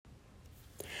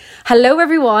Hello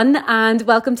everyone, and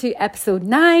welcome to episode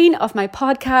 9 of my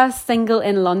podcast, Single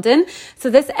in London.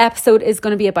 So this episode is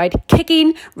going to be about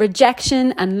kicking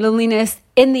rejection and loneliness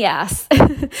in the ass.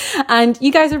 And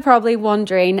you guys are probably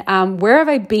wondering, where have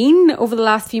I been over the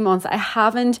last few months? I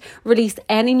haven't released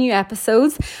any new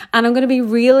episodes, and I'm going to be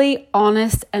really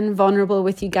honest and vulnerable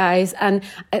with you guys. And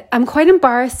I'm quite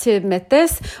embarrassed to admit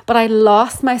this, but I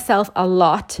lost myself a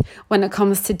lot when it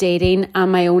comes to dating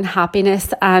and my own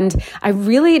happiness. And I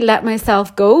really let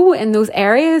myself go in those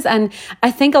areas. And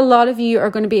I think a lot of you are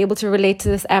going to be able to relate to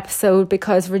this episode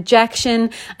because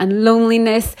rejection and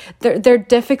loneliness, they're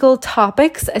difficult topics,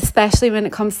 especially when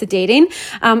it comes to dating.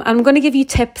 I'm going to give you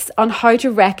tips on how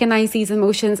to recognize these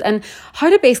emotions and how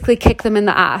to basically kick them in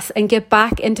the ass and get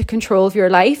back into control of your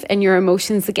life and your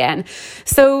emotions again.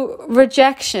 So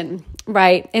rejection,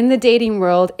 right, in the dating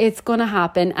world, it's going to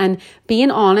happen, and being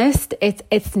honest,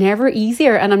 it's never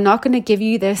easier. And I'm not going to give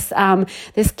you this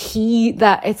this key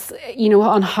that it's,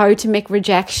 on how to make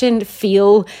rejection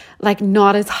feel like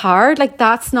not as hard. Like,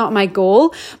 that's not my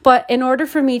goal. But in order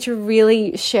for me to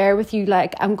really share with you,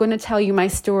 like, I'm going to tell you my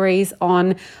stories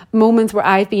on moments where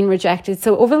I've been rejected.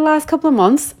 So over the last couple of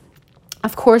months,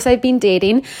 of course, I've been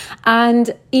dating,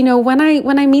 and when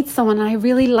I meet someone and I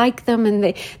really like them and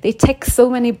they tick so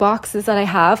many boxes that I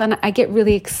have, and I get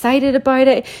really excited about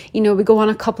it. We go on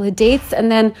a couple of dates,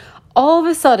 and then all of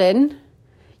a sudden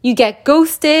you get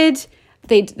ghosted.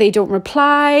 They don't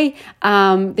reply.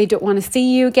 They don't want to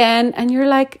see you again, and you're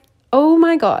like, oh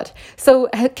my God. So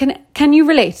can you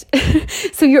relate?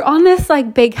 So you're on this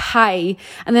like big high,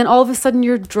 and then all of a sudden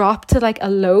you're dropped to like a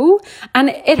low, and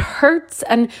it hurts.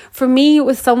 And for me,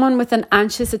 with someone with an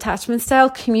anxious attachment style,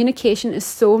 communication is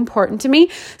so important to me.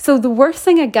 So the worst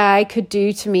thing a guy could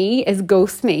do to me is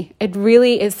ghost me. It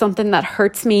really is something that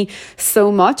hurts me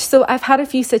so much. So I've had a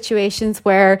few situations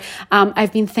where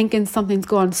I've been thinking something's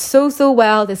going so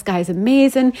well. This guy's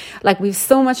amazing. Like, we've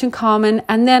so much in common.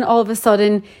 And then all of a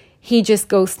sudden, he just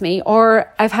ghosts me.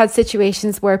 Or I've had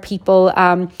situations where people,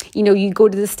 you go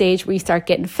to the stage where you start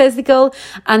getting physical,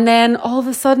 and then all of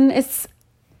a sudden it's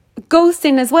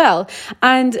ghosting as well.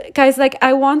 And guys, like,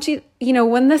 I want you,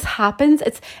 when this happens,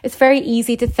 it's very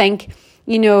easy to think,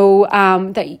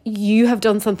 that you have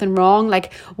done something wrong.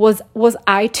 Like, was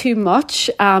I too much?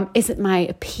 Is it my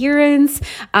appearance?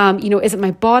 Is it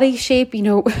my body shape?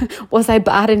 Was I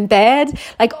bad in bed?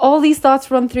 Like, all these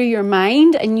thoughts run through your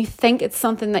mind, and you think it's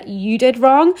something that you did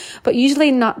wrong, but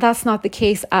usually that's not the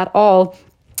case at all.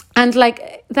 And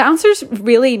like, the answer is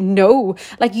really no.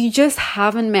 Like, you just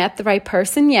haven't met the right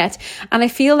person yet. And I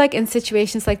feel like in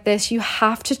situations like this, you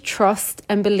have to trust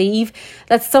and believe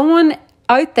that someone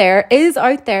out there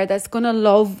that's going to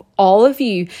love all of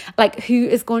you, like, who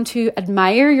is going to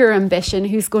admire your ambition,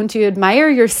 who's going to admire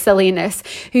your silliness,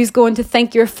 who's going to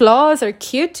think your flaws are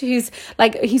cute, he's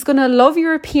going to love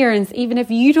your appearance, even if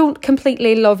you don't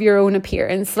completely love your own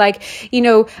appearance. Like,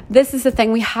 this is the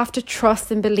thing. We have to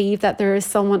trust and believe that there is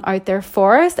someone out there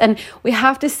for us, and we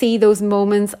have to see those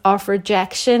moments of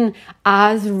rejection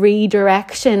as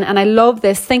redirection. And I love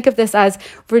this. Think of this as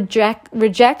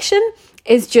rejection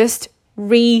is just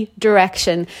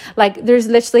redirection. Like, there's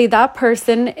literally, that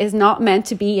person is not meant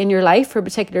to be in your life for a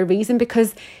particular reason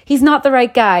because he's not the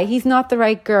right guy, he's not the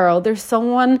right girl. There's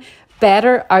someone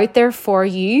better out there for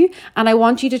you, and I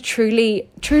want you to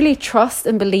truly trust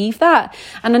and believe that.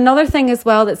 And another thing as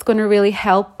well that's going to really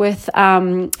help with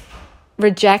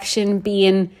rejection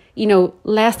being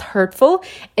less hurtful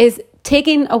is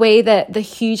taking away the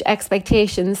huge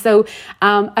expectations. So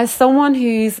as someone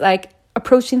who's like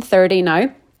approaching 30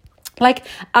 now, like,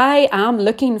 I am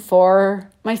looking for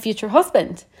my future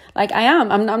husband. Like, I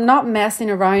am. I'm not messing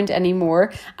around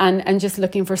anymore and just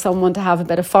looking for someone to have a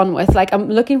bit of fun with. Like, I'm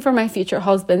looking for my future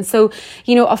husband. So,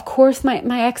 of course,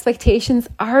 my expectations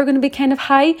are going to be kind of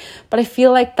high, but I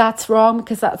feel like that's wrong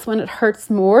because that's when it hurts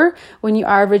more, when you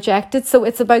are rejected. So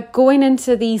it's about going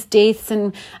into these dates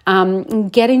and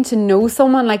getting to know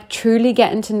someone, like truly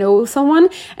getting to know someone,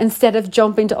 instead of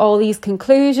jumping to all these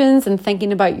conclusions and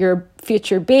thinking about your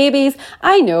future babies.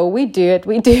 I know we do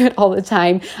it all the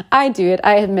time. I do it.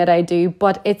 I admit I do.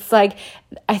 But it's like,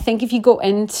 I think if you go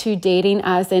into dating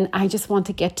as in, I just want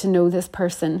to get to know this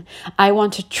person. I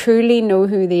want to truly know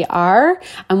who they are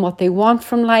and what they want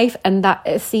from life, and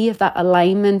that see if that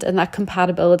alignment and that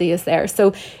compatibility is there.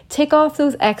 So take off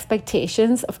those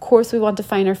expectations. Of course, we want to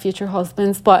find our future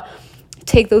husbands, but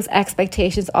take those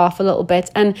expectations off a little bit.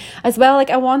 And as well,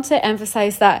 like, I want to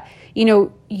emphasize that,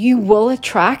 you will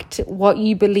attract what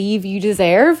you believe you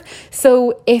deserve.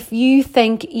 So if you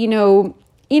think,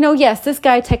 yes, this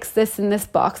guy ticks this in this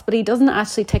box, but he doesn't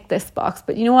actually tick this box.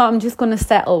 But you know what? I'm just going to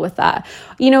settle with that.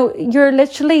 You're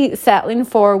literally settling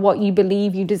for what you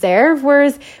believe you deserve.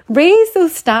 Whereas raise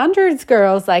those standards,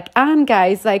 girls, and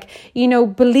guys,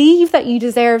 believe that you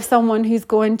deserve someone who's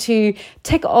going to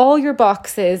tick all your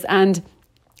boxes, and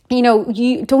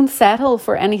you don't settle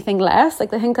for anything less. I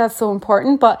think that's so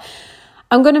important. But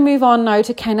I'm going to move on now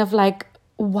to kind of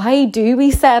why do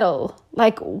we settle?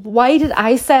 Why did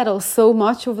I settle so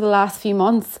much over the last few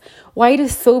months? Why do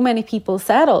so many people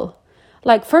settle?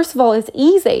 First of all, it's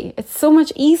easy. It's so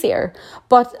much easier.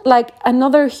 But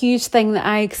another huge thing that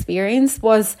I experienced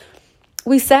was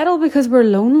we settle because we're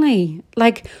lonely.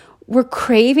 We're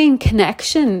craving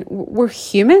connection. We're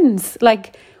humans.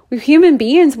 We're human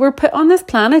beings. We're put on this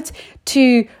planet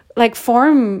to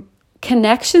form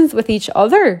connections with each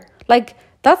other.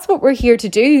 That's what we're here to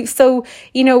do. So,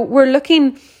 we're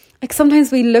looking,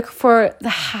 sometimes we look for the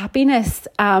happiness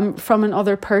from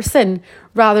another person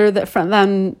rather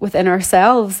than within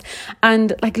ourselves.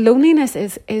 And loneliness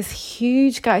is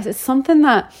huge, guys. It's something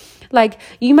that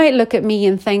you might look at me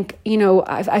and think,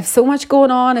 I've so much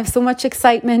going on. I have so much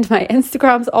excitement. My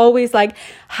Instagram's always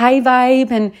high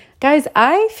vibe. And guys,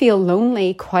 I feel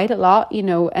lonely quite a lot,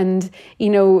 and,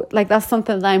 that's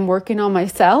something that I'm working on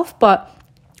myself. But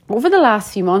over the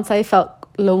last few months, I felt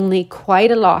lonely quite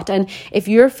a lot. And if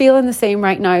you're feeling the same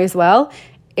right now as well,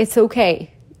 it's okay.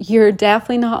 You're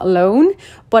definitely not alone,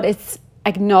 but it's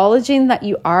acknowledging that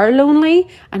you are lonely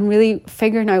and really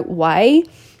figuring out why,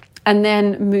 and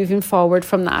then moving forward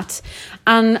from that.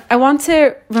 And I want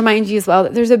to remind you as well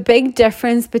that there's a big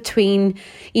difference between,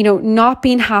 not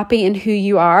being happy in who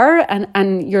you are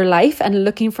and your life and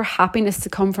looking for happiness to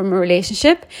come from a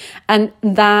relationship, and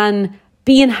then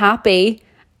being happy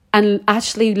and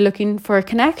actually looking for a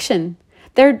connection.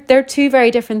 They're two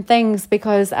very different things,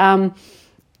 because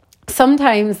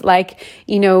sometimes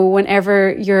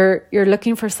whenever you're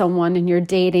looking for someone and you're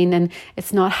dating and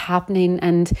it's not happening,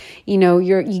 and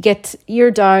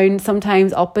you're down,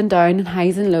 sometimes up and down and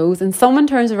highs and lows, and someone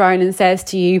turns around and says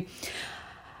to you,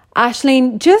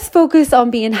 Aisling, just focus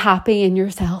on being happy in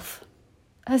yourself.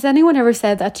 Has anyone ever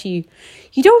said that to you?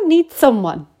 You don't need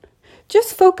someone.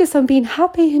 Just focus on being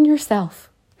happy in yourself.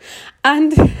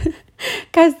 And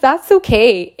guys, that's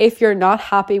okay if you're not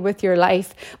happy with your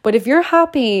life. But if you're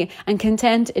happy and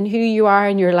content in who you are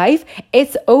in your life,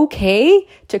 it's okay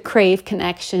to crave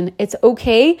connection. It's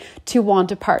okay to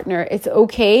want a partner. It's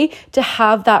okay to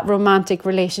have that romantic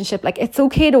relationship. It's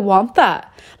okay to want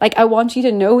that. I want you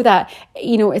to know that,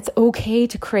 it's okay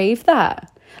to crave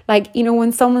that.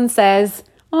 When someone says,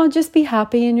 oh, just be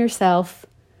happy in yourself,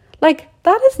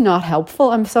 that is not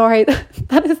helpful. I'm sorry,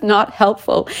 that is not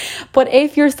helpful. But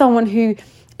if you're someone who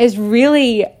is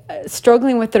really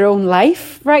struggling with their own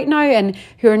life right now, and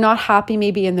who are not happy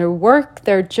maybe in their work,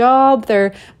 their job,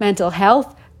 their mental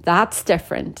health, that's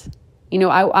different.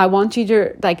 I want you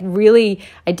to really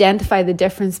identify the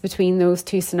difference between those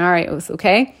two scenarios,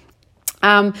 okay?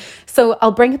 So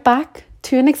I'll bring it back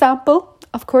to an example.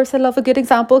 Of course, I love a good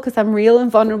example because I'm real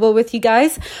and vulnerable with you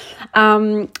guys.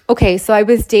 Okay, so I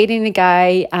was dating a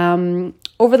guy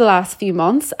over the last few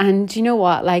months, and you know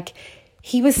what?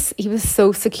 He was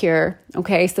so secure.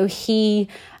 Okay, so he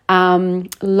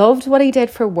loved what he did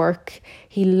for work.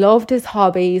 He loved his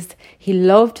hobbies. He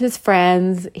loved his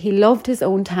friends. He loved his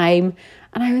own time.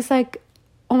 And I was like,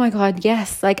 oh my God,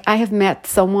 yes! I have met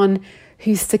someone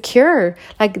who's secure.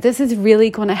 This is really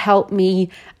going to help me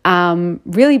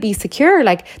really be secure.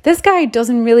 This guy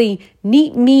doesn't really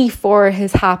need me for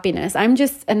his happiness. I'm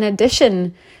just an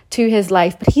addition to his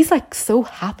life, but he's so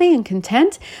happy and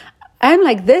content. I'm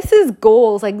this is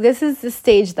goals. This is the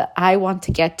stage that I want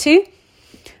to get to,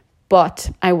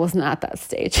 but I wasn't at that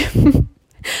stage.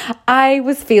 I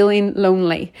was feeling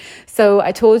lonely. So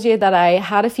I told you that I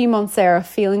had a few months there of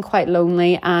feeling quite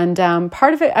lonely, and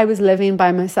part of it I was living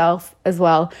by myself as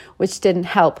well, which didn't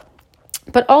help.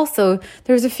 But also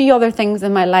there's a few other things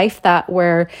in my life that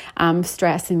were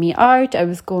stressing me out. I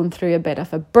was going through a bit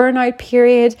of a burnout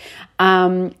period.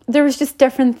 There was just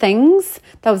different things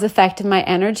that was affecting my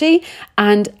energy,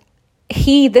 and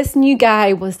this new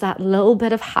guy was that little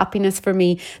bit of happiness for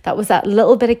me. That was that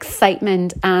little bit of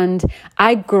excitement. And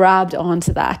I grabbed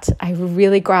onto that. I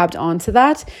really grabbed onto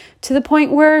that to the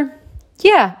point where,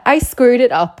 yeah, I screwed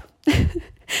it up.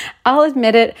 I'll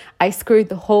admit it. I screwed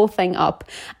the whole thing up.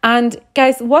 And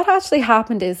guys, what actually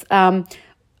happened is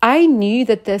I knew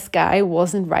that this guy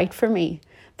wasn't right for me.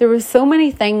 There were so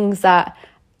many things that,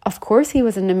 of course, he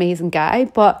was an amazing guy,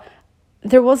 but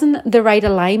there wasn't the right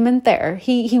alignment there.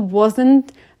 He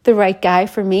wasn't the right guy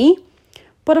for me.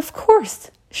 But of course,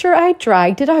 sure, I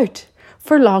dragged it out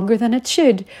for longer than it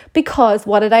should. Because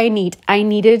what did I need? I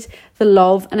needed the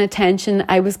love and attention.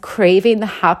 I was craving the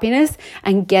happiness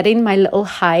and getting my little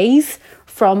highs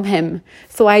from him.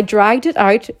 So I dragged it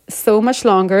out so much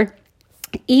longer,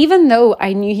 even though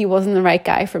I knew he wasn't the right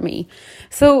guy for me.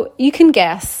 So you can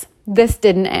guess, this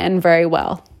didn't end very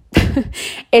well.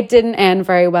 It didn't end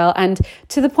very well. And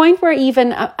to the point where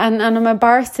even, and I'm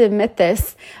embarrassed to admit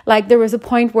this, like there was a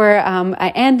point where I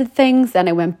ended things, then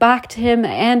I went back to him,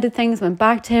 I ended things, went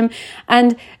back to him.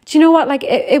 And do you know what? Like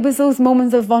it was those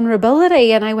moments of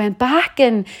vulnerability, and I went back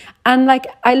and like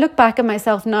I look back at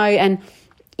myself now, and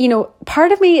you know,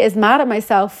 part of me is mad at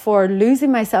myself for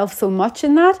losing myself so much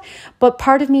in that, but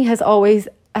part of me has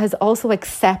also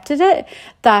accepted it,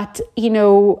 that, you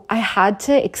know, I had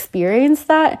to experience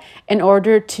that in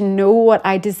order to know what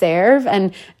I deserve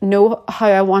and know how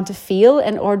I want to feel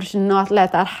in order to not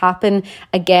let that happen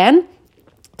again.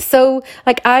 So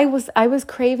like I was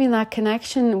craving that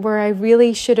connection where I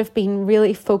really should have been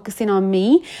really focusing on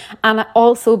me. And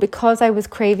also because I was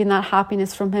craving that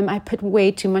happiness from him, I put way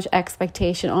too much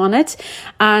expectation on it.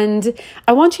 And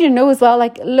I want you to know as well,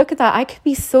 like, look at that. I could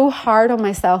be so hard on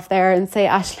myself there and say,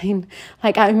 Aisling,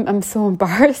 like I'm so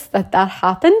embarrassed that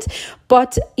happened.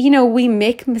 But, you know, we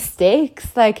make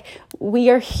mistakes. Like we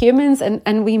are humans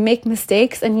and we make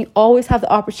mistakes, and you always have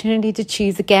the opportunity to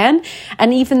choose again.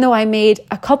 And even though I made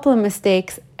a couple of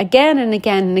mistakes again and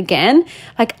again and again,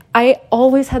 like I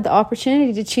always had the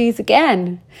opportunity to choose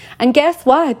again. And guess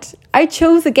what? I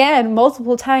chose again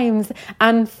multiple times,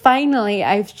 and finally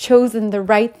I've chosen the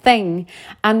right thing.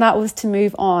 And that was to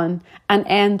move on and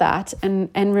end that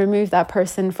and remove that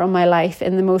person from my life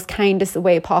in the most kindest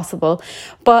way possible.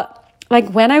 But like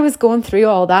when I was going through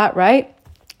all that, right,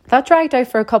 that dragged out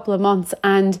for a couple of months,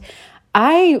 and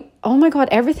oh my God,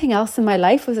 everything else in my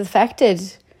life was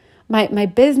affected. My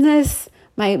business,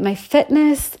 my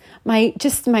fitness, my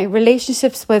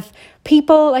relationships with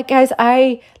people. Like guys,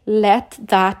 I let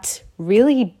that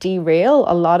really derail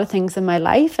a lot of things in my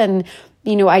life. And,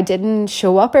 you know, I didn't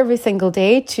show up every single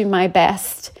day to my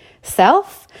best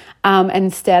self.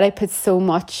 Instead, I put so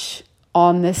much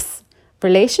on this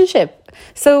relationship.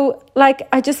 So like,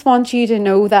 I just want you to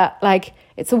know that like,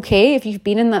 it's okay if you've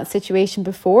been in that situation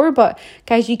before, but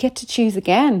guys, you get to choose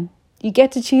again. You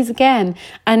get to choose again.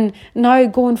 And now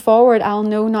going forward, I'll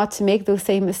know not to make those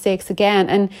same mistakes again.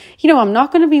 And, you know, I'm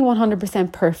not going to be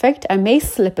 100% perfect. I may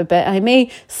slip a bit. I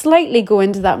may slightly go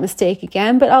into that mistake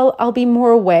again, but I'll be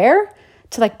more aware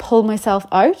to like pull myself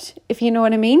out, if you know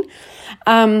what I mean.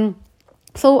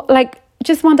 So like,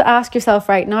 just want to ask yourself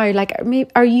right now, like,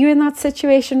 are you in that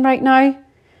situation right now?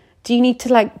 Do you need to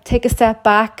like take a step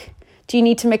back? Do you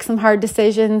need to make some hard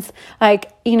decisions?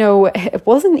 Like, you know, it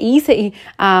wasn't easy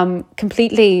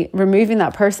completely removing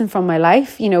that person from my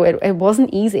life. You know, it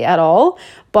wasn't easy at all,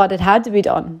 but it had to be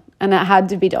done, and it had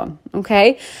to be done.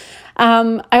 Okay.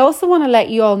 I also want to let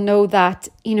you all know that,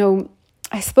 you know,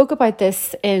 I spoke about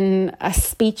this in a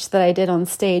speech that I did on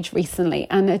stage recently,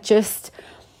 and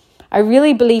I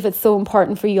really believe it's so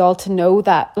important for you all to know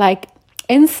that, like,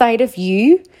 inside of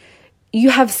you, you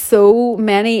have so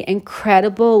many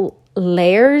incredible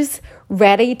layers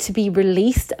ready to be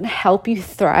released and help you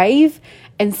thrive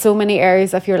in so many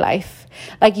areas of your life.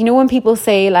 Like, you know, when people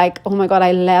say like, oh my God,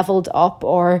 I leveled up,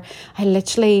 or I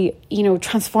literally, you know,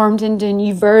 transformed into a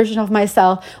new version of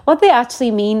myself, what they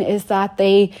actually mean is that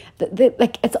they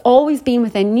like, it's always been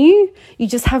within you. You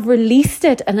just have released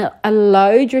it and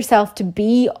allowed yourself to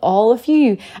be all of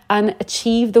you and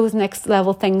achieve those next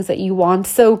level things that you want.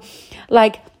 So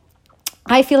like,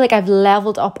 I feel like I've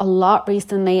leveled up a lot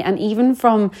recently, and even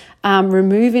from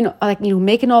removing, like, you know,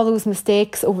 making all those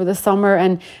mistakes over the summer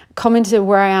and coming to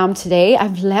where I am today,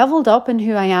 I've leveled up in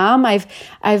who I am.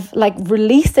 I've like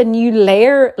released a new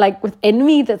layer like within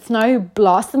me that's now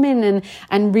blossoming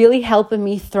and really helping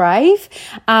me thrive.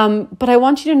 But I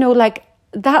want you to know, like,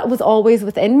 that was always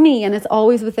within me, and it's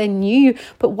always within you.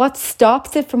 But what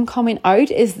stops it from coming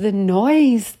out is the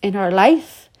noise in our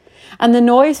life. And the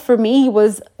noise for me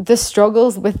was the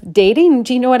struggles with dating.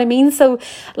 Do you know what I mean? So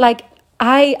like,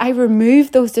 I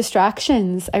removed those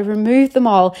distractions. I removed them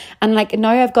all. And like,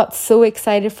 now I've got so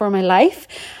excited for my life.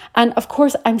 And of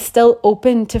course, I'm still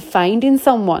open to finding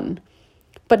someone.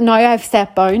 But now I've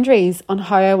set boundaries on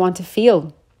how I want to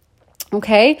feel.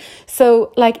 Okay?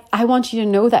 So like, I want you to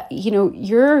know that, you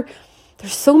know,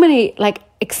 there's so many like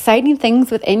exciting things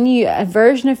within you, a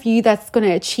version of you that's going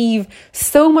to achieve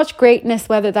so much greatness,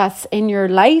 whether that's in your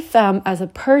life as a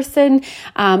person,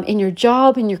 in your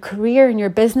job, in your career, in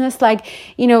your business. Like,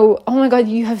 you know, oh my God,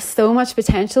 you have so much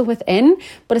potential within,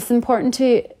 but it's important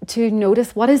to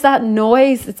notice, what is that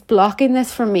noise that's blocking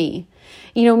this from me?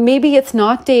 You know, maybe it's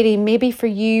not dating. Maybe for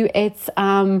you, it's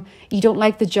you don't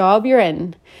like the job you're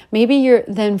in. Maybe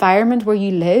the environment where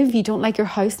you live, you don't like your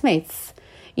housemates.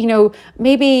 You know,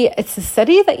 maybe it's the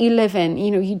city that you live in,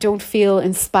 you know, you don't feel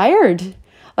inspired.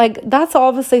 Like, that's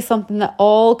obviously something that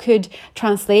all could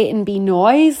translate and be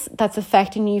noise that's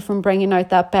affecting you from bringing out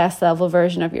that best level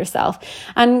version of yourself.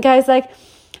 And guys, like,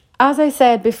 as I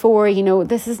said before, you know,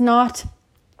 this is not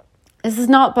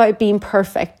about being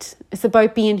perfect. It's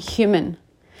about being human.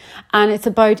 And it's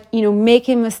about, you know,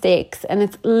 making mistakes, and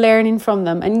it's learning from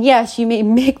them. And yes, you may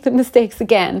make the mistakes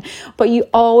again, but you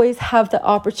always have the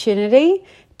opportunity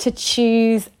to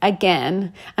choose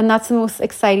again. And that's the most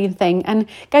exciting thing. And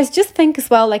guys, just think as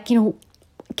well, like, you know,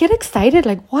 get excited.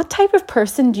 Like, what type of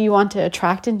person do you want to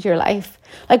attract into your life?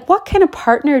 Like, what kind of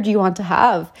partner do you want to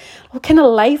have? What kind of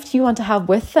life do you want to have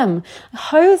with them?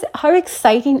 How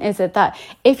exciting is it that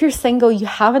if you're single, you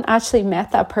haven't actually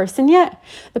met that person yet?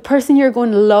 The person you're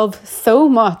going to love so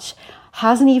much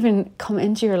hasn't even come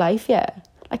into your life yet.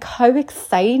 Like, how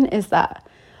exciting is that?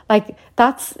 Like,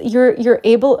 that's you're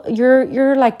able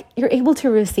to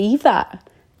receive that.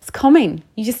 It's coming.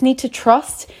 You just need to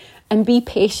trust and be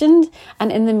patient.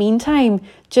 And in the meantime,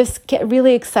 just get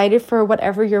really excited for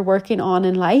whatever you're working on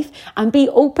in life and be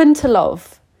open to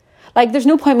love. Like, there's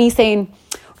no point me saying,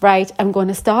 right, I'm going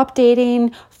to stop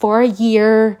dating for a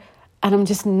year and I'm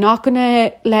just not going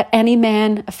to let any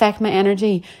man affect my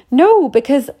energy. No,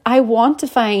 because I want to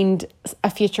find a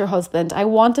future husband. I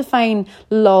want to find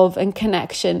love and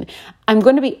connection. I'm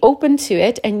going to be open to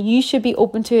it, and you should be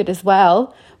open to it as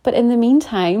well. But in the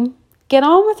meantime, get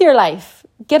on with your life.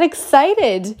 Get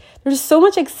excited. There's so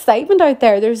much excitement out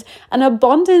there. There's an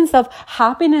abundance of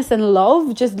happiness and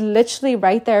love just literally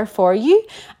right there for you.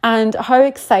 And how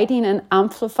exciting and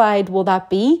amplified will that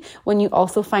be when you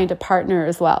also find a partner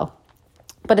as well?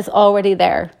 But it's already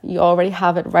there. You already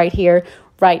have it right here,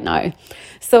 right now.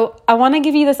 So I want to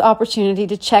give you this opportunity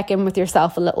to check in with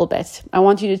yourself a little bit. I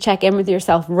want you to check in with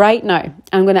yourself right now.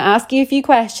 I'm going to ask you a few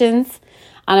questions,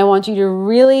 and I want you to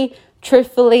really,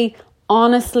 truthfully,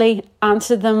 honestly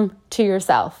answer them to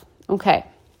yourself. Okay.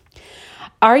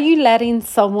 Are you letting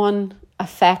someone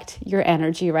affect your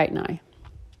energy right now?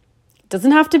 It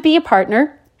doesn't have to be a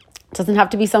partner. It doesn't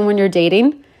have to be someone you're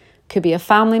dating. It could be a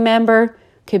family member.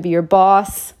 Could be your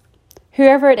boss,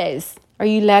 whoever it is. Are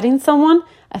you letting someone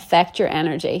affect your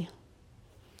energy?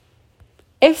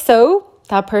 If so,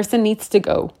 that person needs to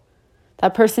go.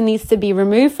 That person needs to be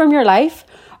removed from your life,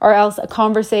 or else a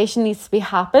conversation needs to be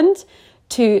happened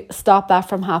to stop that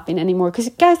from happening anymore. Because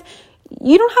guys,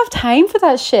 you don't have time for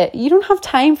that shit. You don't have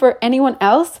time for anyone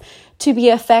else to be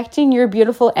affecting your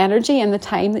beautiful energy and the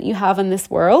time that you have in this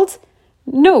world.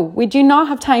 No, we do not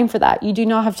have time for that. You do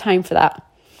not have time for that.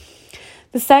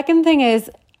 The second thing is,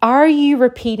 are you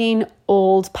repeating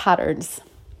old patterns?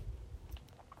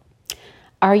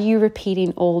 Are you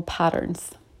repeating old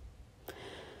patterns?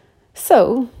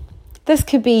 So this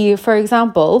could be, for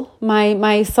example,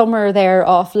 my summer there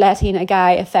of letting a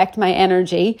guy affect my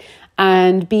energy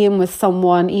and being with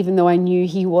someone even though I knew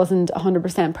he wasn't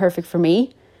 100% perfect for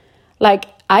me. Like,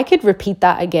 I could repeat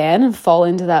that again and fall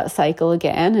into that cycle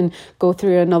again and go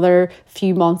through another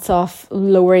few months of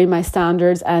lowering my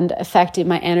standards and affecting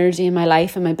my energy and my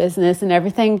life and my business and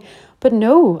everything. But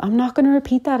no, I'm not going to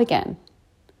repeat that again.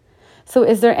 So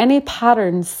is there any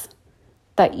patterns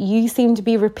that you seem to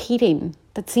be repeating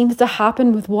that seems to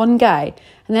happen with one guy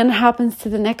and then it happens to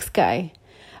the next guy?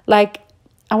 Like,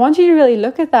 I want you to really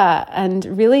look at that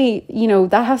and really, you know,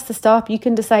 that has to stop. You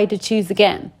can decide to choose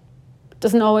again.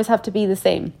 Doesn't always have to be the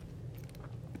same.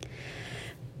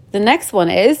 The next one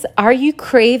is, are you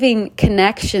craving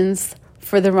connections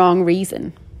for the wrong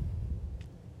reason?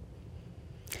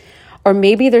 Or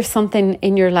maybe there's something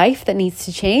in your life that needs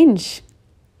to change.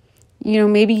 You know,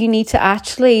 maybe you need to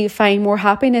actually find more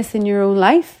happiness in your own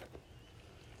life.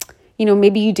 You know,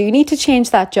 maybe you do need to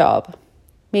change that job.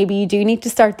 Maybe you do need to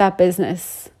start that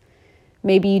business.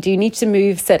 Maybe you do need to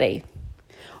move city.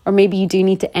 Or maybe you do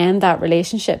need to end that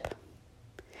relationship.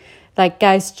 Like,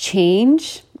 guys,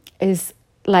 change is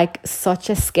like such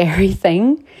a scary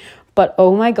thing, but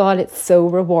oh my God, it's so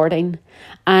rewarding.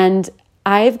 And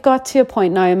I've got to a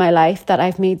point now in my life that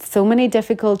I've made so many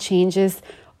difficult changes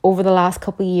over the last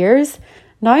couple of years.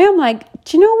 Now I'm like,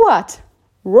 do you know what?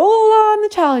 Roll on the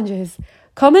challenges.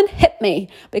 come and hit me,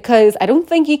 because I don't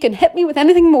think you can hit me with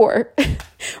anything more.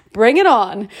 Bring it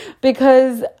on.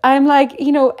 Because I'm like,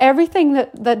 everything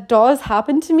that does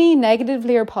happen to me,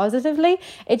 negatively or positively,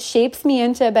 it shapes me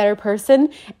into a better person.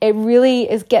 It really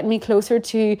is getting me closer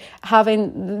to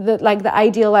having the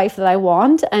ideal life that I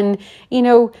want. And,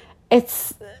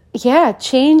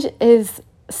 change is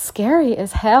scary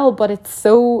as hell, but it's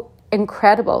so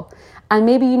incredible. And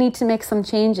maybe you need to make some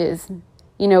changes.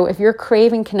 If you're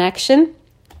craving connection,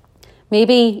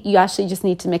 maybe you actually just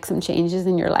need to make some changes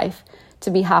in your life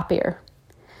to be happier.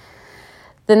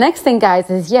 The next thing, guys,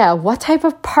 is what type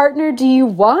of partner do you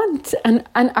want? And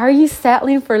are you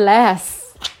settling for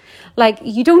less?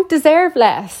 You don't deserve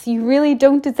less. You really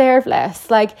don't deserve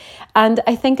less. And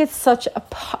I think it's such a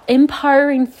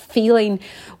empowering feeling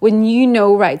when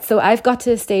right? So I've got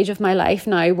to a stage of my life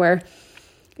now where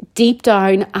deep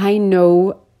down, I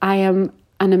know I am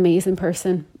an amazing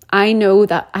person. I know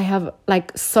that I have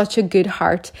such a good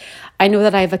heart. I know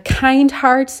that I have a kind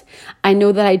heart. I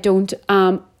know that I don't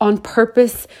on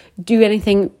purpose do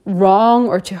anything wrong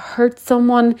or to hurt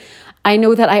someone. I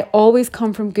know that I always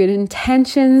come from good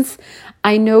intentions.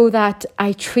 I know that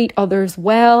I treat others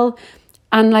well.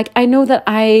 And I know that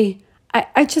I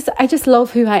just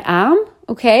love who I am.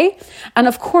 Okay. And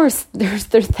of course, there's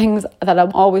things that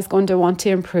I'm always going to want to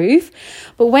improve.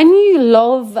 But when you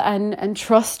love and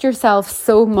trust yourself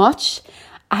so much,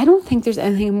 I don't think there's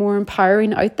anything more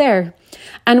empowering out there.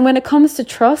 And when it comes to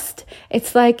trust,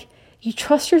 it's you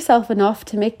trust yourself enough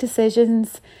to make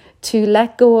decisions, to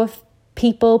let go of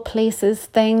people, places,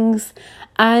 things,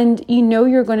 and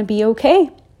you're going to be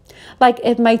okay.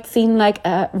 It might seem like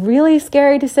a really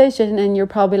scary decision, and you're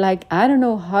probably I don't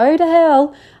know how the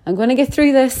hell I'm going to get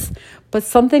through this. But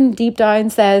something deep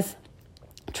down says,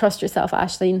 trust yourself,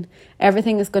 Aisling.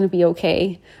 Everything is going to be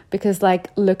okay. Because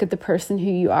look at the person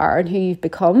who you are and who you've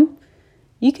become.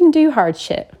 You can do hard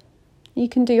shit. You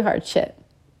can do hard shit.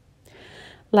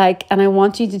 And I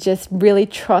want you to just really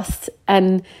trust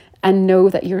and know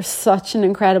that you're such an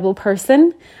incredible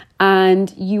person.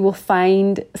 And you will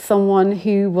find someone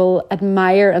who will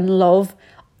admire and love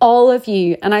all of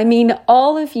you. And I mean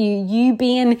all of you. You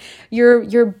being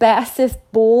your bestest,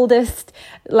 boldest,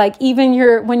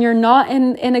 even when you're not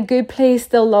in a good place,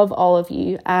 they'll love all of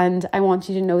you. And I want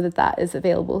you to know that is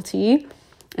available to you.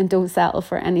 And don't settle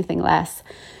for anything less.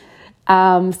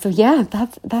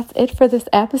 That's it for this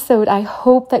episode. I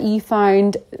hope that you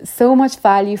found so much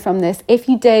value from this. If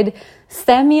you did,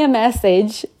 send me a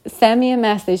message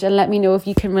and let me know if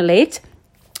you can relate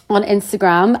on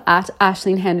Instagram at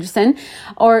Aisling Henderson,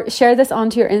 or share this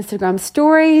onto your Instagram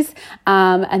stories,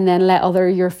 and then let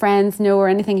your friends know, or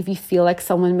anything, if you feel like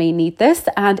someone may need this.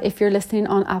 And if you're listening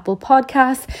on Apple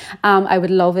Podcasts, I would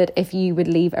love it if you would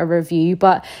leave a review.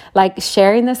 But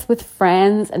sharing this with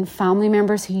friends and family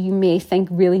members who you may think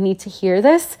really need to hear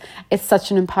this, it's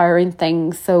such an empowering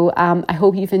thing. So I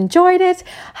hope you've enjoyed it.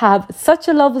 Have such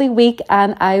a lovely week,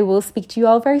 and I will speak to you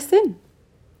all very soon.